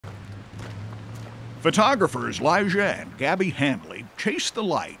Photographers Lijah and Gabby Hanley chase the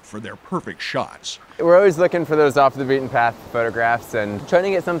light for their perfect shots. We're always looking for those off the beaten path photographs and trying to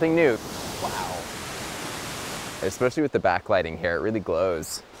get something new. Wow. Especially with the backlighting here, it really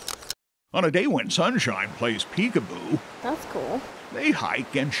glows. On a day when sunshine plays peekaboo, that's cool. They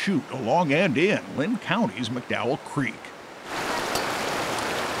hike and shoot along and in Linn County's McDowell Creek.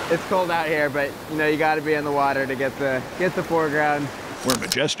 It's cold out here, but you got to be in the water to get the foreground. Where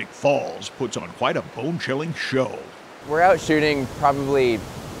Majestic Falls puts on quite a bone-chilling show. We're out shooting probably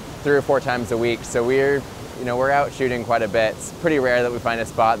 3 or 4 times a week, so we're out shooting quite a bit. It's pretty rare that we find a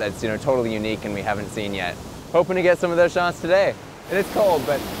spot that's totally unique and we haven't seen yet. Hoping to get some of those shots today. And it's cold,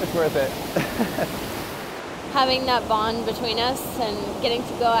 but it's worth it. Having that bond between us and getting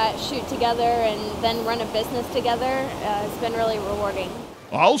to go out, shoot together, and then run a business together has been really rewarding.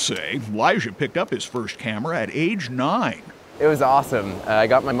 I'll say, Lijah picked up his first camera at age 9. It was awesome. I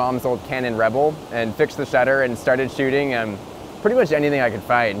got my mom's old Canon Rebel and fixed the shutter and started shooting pretty much anything I could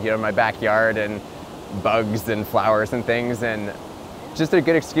find, in my backyard, and bugs and flowers and things, and just a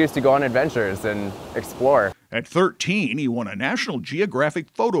good excuse to go on adventures and explore. At 13, he won a National Geographic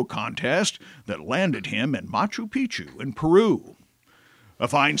photo contest that landed him in Machu Picchu in Peru. A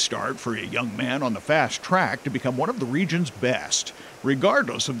fine start for a young man on the fast track to become one of the region's best,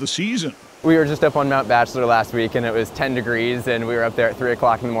 regardless of the season. We were just up on Mount Bachelor last week and it was 10 degrees and we were up there at 3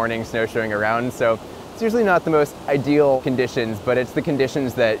 o'clock in the morning snowshoeing around, so it's usually not the most ideal conditions, but it's the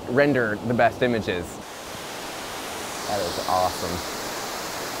conditions that render the best images. That is awesome.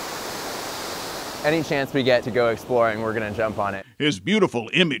 Any chance we get to go exploring, we're going to jump on it. His beautiful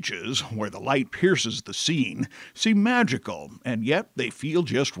images, where the light pierces the scene, seem magical, and yet they feel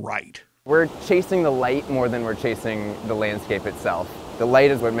just right. We're chasing the light more than we're chasing the landscape itself. The light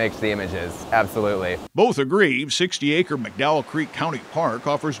is what makes the images, absolutely. Both agree 60-acre McDowell Creek County Park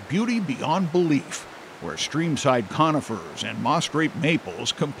offers beauty beyond belief, where streamside conifers and moss-draped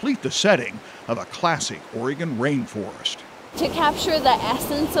maples complete the setting of a classic Oregon rainforest. To capture the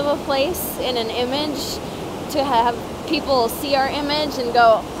essence of a place in an image, to have people see our image and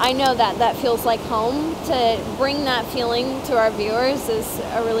go, I know that feels like home, to bring that feeling to our viewers is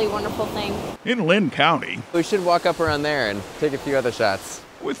a really wonderful thing. In Linn County, we should walk up around there and take a few other shots.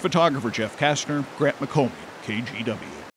 With photographer Jeff Kastner, Grant McOmie, KGW.